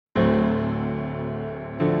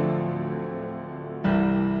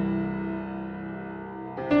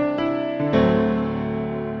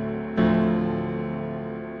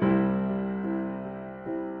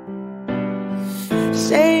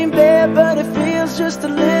there, but it feels just a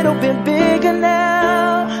little bit bigger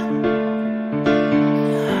now.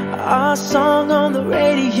 Our song on the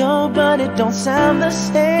radio, but it don't sound the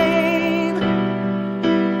same.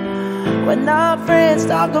 When our friends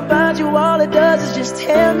talk about you, all it does is just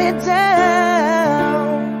tear me down.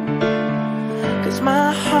 'Cause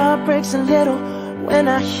my heart breaks a little when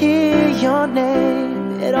I hear your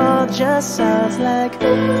name. It all just sounds like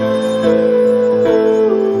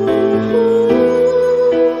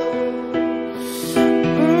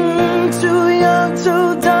too young, too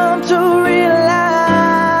dumb to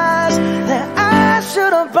realize that I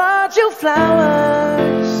should have bought you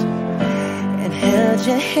flowers and held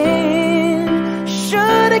your hand.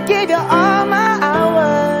 Should have gave you all my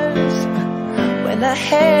hours when I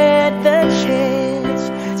had the chance.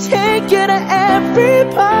 Take you to every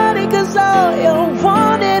party, 'cause all you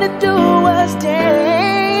wanted to do was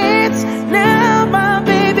dance. Now my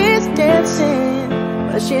baby's dancing,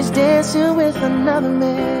 but she's dancing with another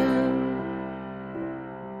man.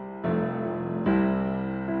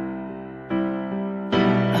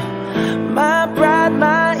 My pride,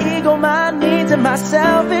 my ego, my needs, and my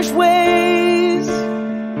selfish ways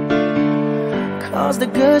caused a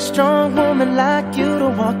good, strong woman like you to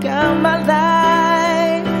walk out my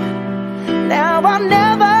life. Now I'll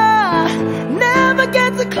never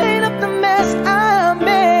get to clean up the mess I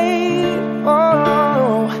made.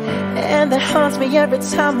 Oh, and that haunts me every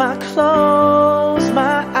time I close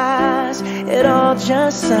my eyes. It all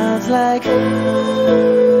just sounds like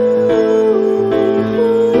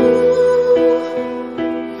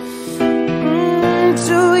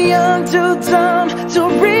too young, too dumb to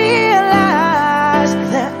realize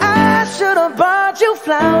that I should have bought you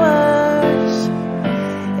flowers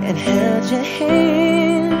and held your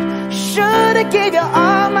hand. Should have gave you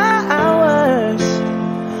all my hours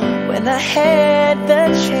when I had the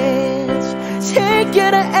chance. Take you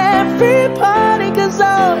to every party, 'cause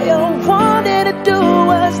all you wanted to do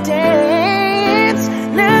was dance.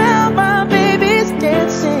 Now my baby's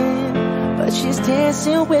dancing, but she's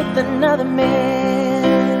dancing with another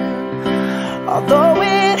man. Although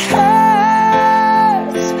it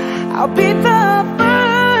hurts, I'll be the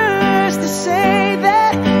first to say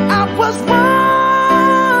that I was wrong.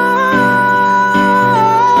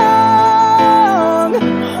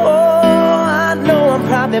 Oh, I know I'm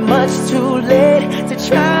probably much too late to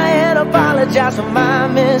try and apologize for my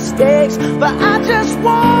mistakes, but I just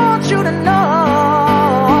want you to know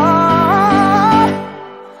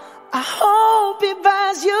I hope he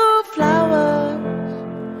buys you flowers.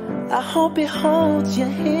 I hope he holds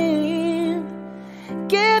your hand,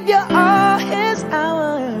 give you all his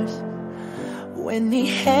hours when he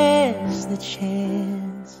has the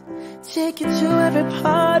chance. Take you to every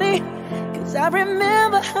party, 'cause I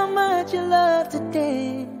remember how much you love to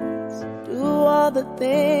dance. Do all the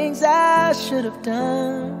things I should have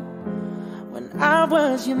done when I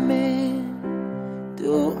was your man.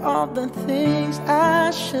 Do all the things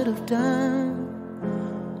I should have done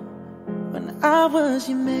when I was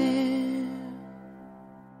your man.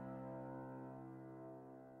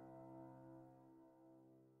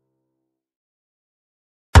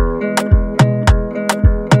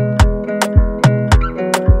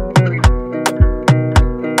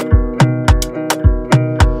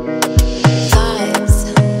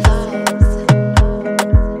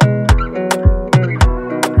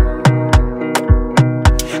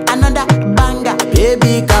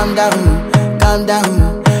 Calm down.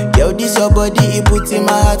 Yo, this your body, it puts in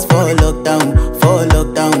my heart for lockdown,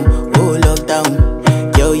 oh lockdown.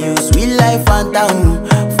 Yo, you sweet life, phantom.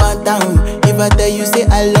 If I tell you say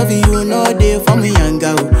I love you, no day for me, young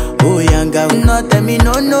girl, oh young girl. No tell me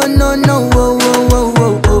no, oh,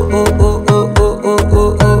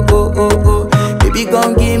 baby,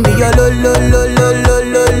 gon' give me your lo.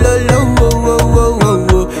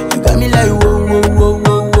 You got me like whoa.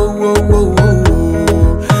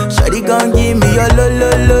 Gon' give me your lo.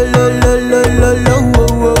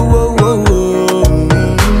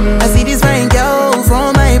 I see this fine girl from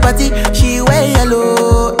my party, she wear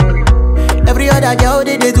yellow. Every other girl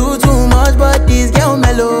they do too much, but this girl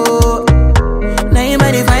mellow. Now in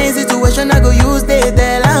my divine situation, I go use they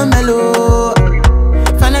tell I'm mellow.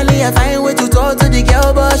 Finally I find way to talk to the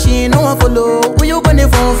girl, but she ain't no one follow. Who you gonna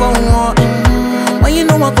phone for one? When you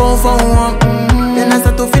know I come for one, then I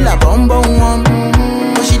start to feel a bum one.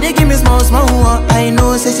 She dey give me small one. I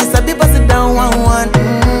know, say she sabi pass it down one.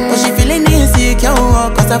 But she feeling insecure,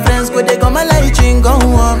 'cause her friends go they go my light ring go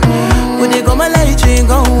on. Go they go my light ring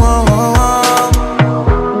go on.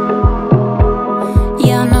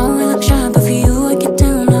 Yeah, I know we look shy, but for you I get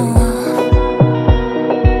down low.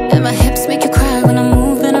 And my hips make you cry when I'm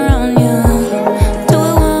moving around you. Do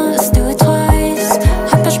it once, do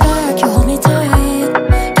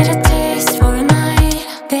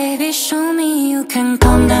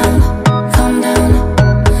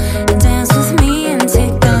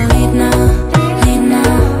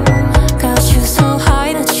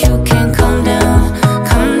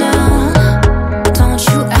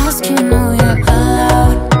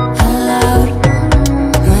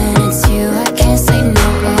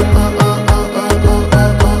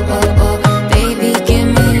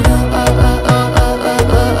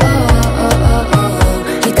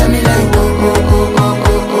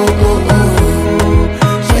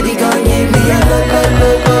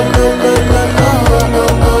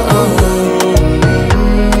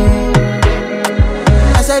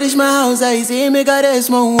reach my house, I see me got a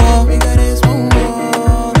small wall.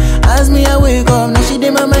 As me I wake up, now she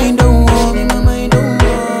did my mind don't walk.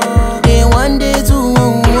 Then one day two,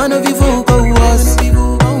 one of you folk go was.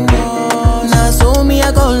 Now so me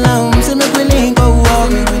I go down, see me willing go walk.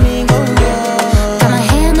 Got my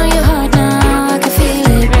hand on your heart now, I can feel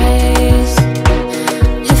it race.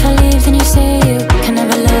 If I leave then you say you can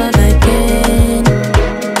never love again.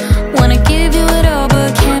 Wanna give you it all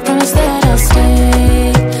but can't promise that I'll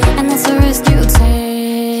stay. And that's the risk you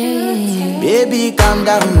take. Baby calm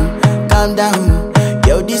down, calm down.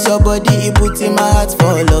 Yo, this your body, it puts in my heart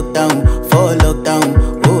for lockdown,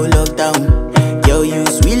 oh lockdown. Yo, you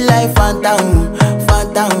sweet life, phantom,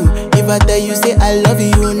 phantom. If I tell you say I love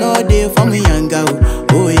you, no day for me, young girl,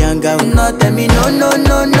 oh young girl. No tell me no, no,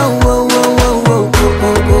 no, no, oh, oh, oh, oh,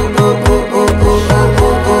 oh, oh, oh, oh, oh, oh, oh,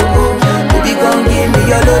 oh, oh, oh. Baby, gon' give me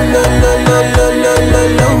your lo, lo, lo, lo, lo, lo, lo,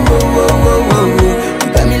 lo, oh, oh, oh, oh, oh. You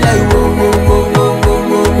got me like whoa, whoa, whoa, whoa, whoa,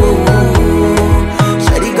 whoa, whoa, whoa.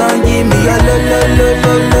 Shawty gon' give me your lo, lo, lo,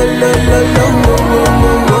 lo, lo, lo, lo, lo, oh, oh,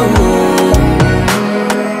 oh, oh, oh.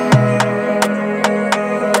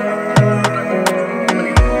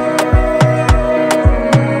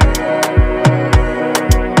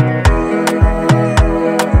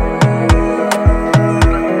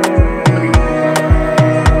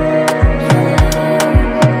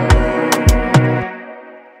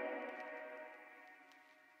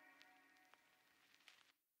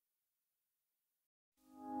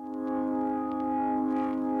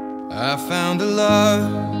 I found a love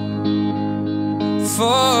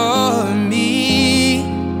for me.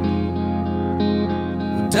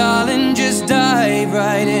 Darling, just dive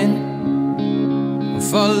right in,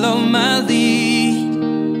 follow my lead.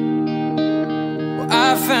 Well,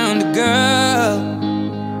 I found a girl,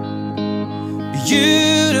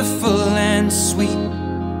 beautiful and sweet.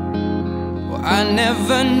 Well, I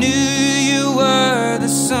never knew you were the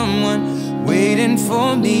someone waiting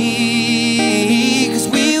for me. 'Cause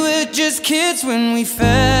we were just kids when we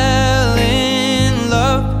fell in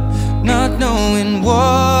love, not knowing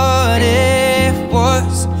what it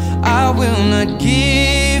was. I will not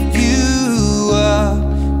give you up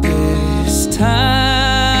this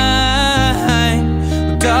time.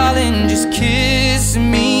 Darling, just kiss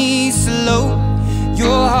me slow.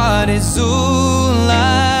 Your heart is all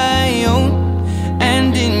I own,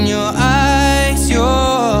 and in your eyes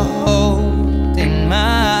you're holding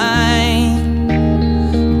mine.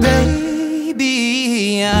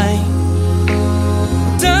 Baby, I'm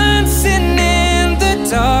dancing in the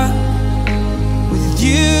dark with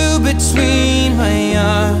you between my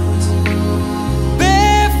arms,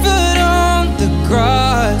 barefoot on the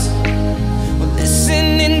grass. We're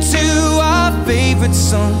listening to our favorite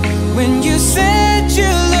song. When you said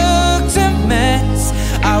you looked a mess,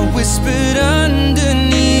 I whispered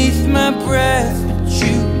underneath my breath, but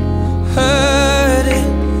you heard it.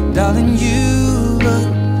 Darling, you look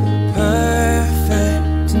perfect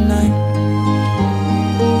tonight.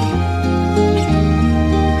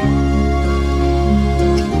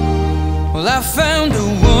 Well, I found a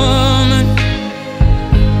woman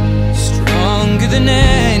stronger than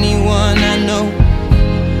anyone I know.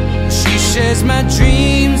 She shares my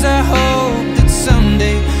dreams. I hope that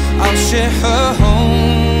someday I'll share her home.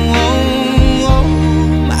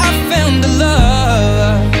 I found a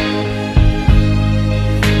love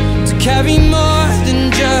to carry more than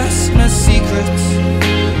just my secrets,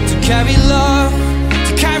 to carry love,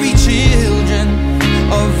 to carry children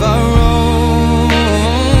of our own.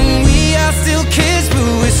 We are still kids, but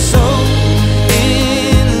we're so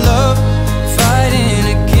in love, fighting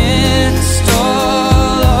against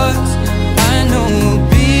all odds. I know we'll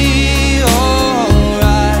be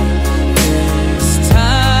alright this time.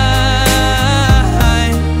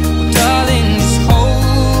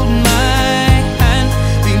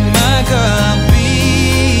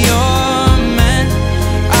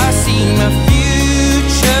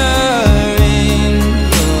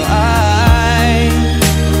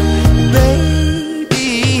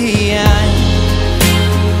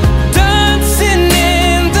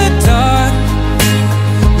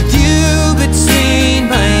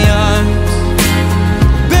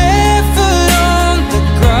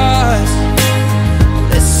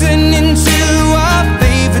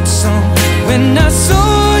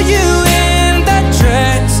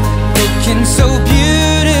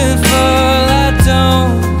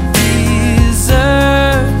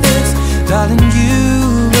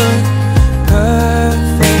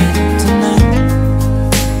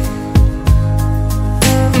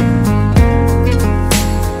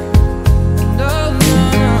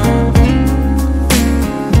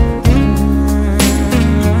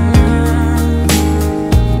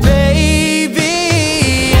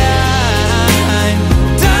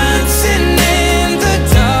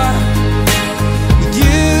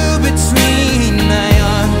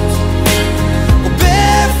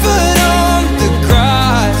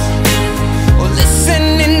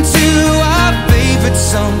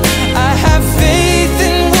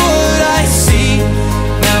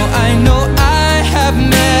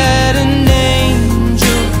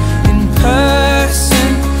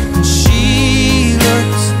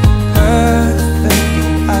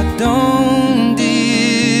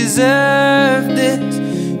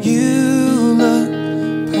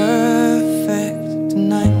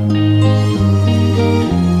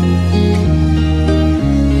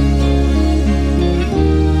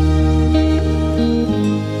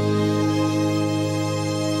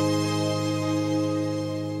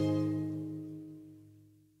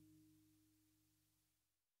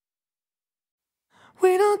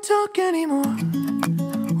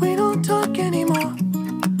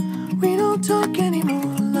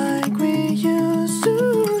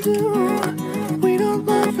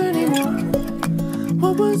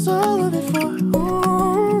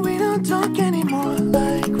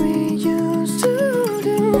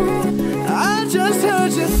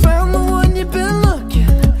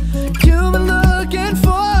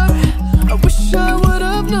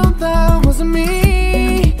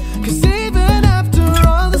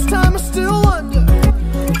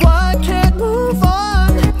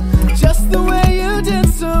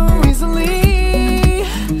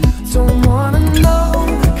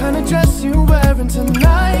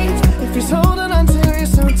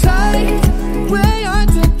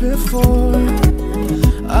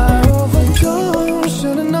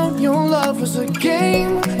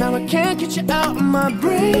 can't get you out of my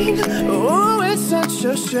brain. Oh, it's such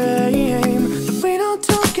a shame that we don't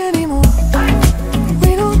talk anymore.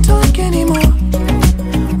 We don't talk anymore.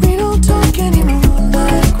 We don't talk anymore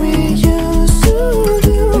like we used to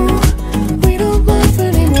do. We don't laugh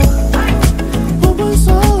anymore. What was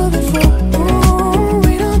all of it for? Oh,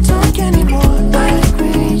 we don't talk anymore like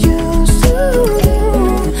we used to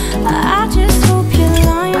do. I just hope you're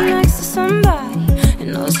lying next to somebody who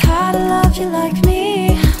knows how to love you like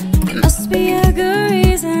me. There must be a good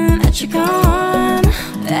reason that you're gone.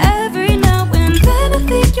 Every now and then I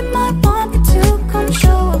think you might want me to come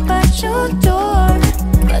show up at your door,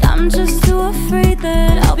 but I'm just too afraid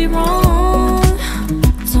that I'll be wrong.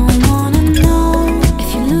 Don't wanna know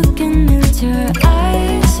if you're looking into her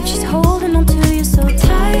eyes, if she's holding on to you so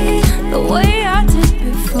tight, the way I did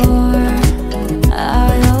before.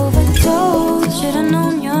 I overdosed. Should've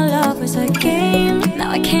known your love was a game.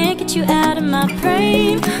 Now I can't get you out of my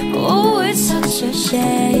brain. Oh, it's such a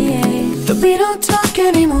shame that we don't talk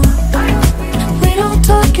anymore. We don't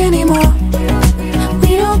talk anymore.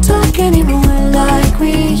 We don't talk anymore like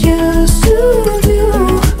we used to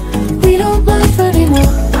do. We don't laugh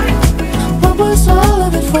anymore. What was all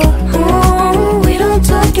of it for? Oh, we don't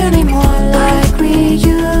talk anymore like we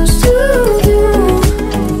used to do.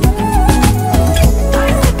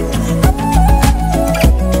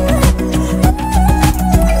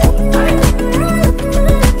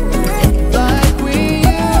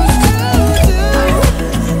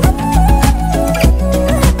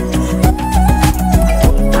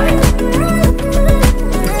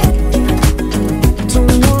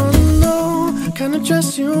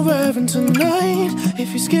 You're wearing tonight, if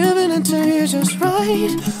he's giving it to you just right,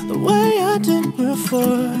 the way I did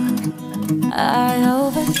before. I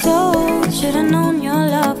overdosed. Should've known your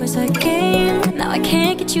love was a game. Now I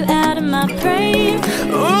can't get you out of my brain.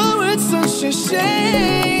 Oh, it's such a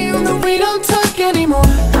shame that we don't talk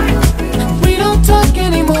anymore. We don't talk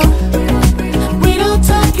anymore. We don't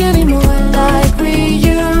talk anymore like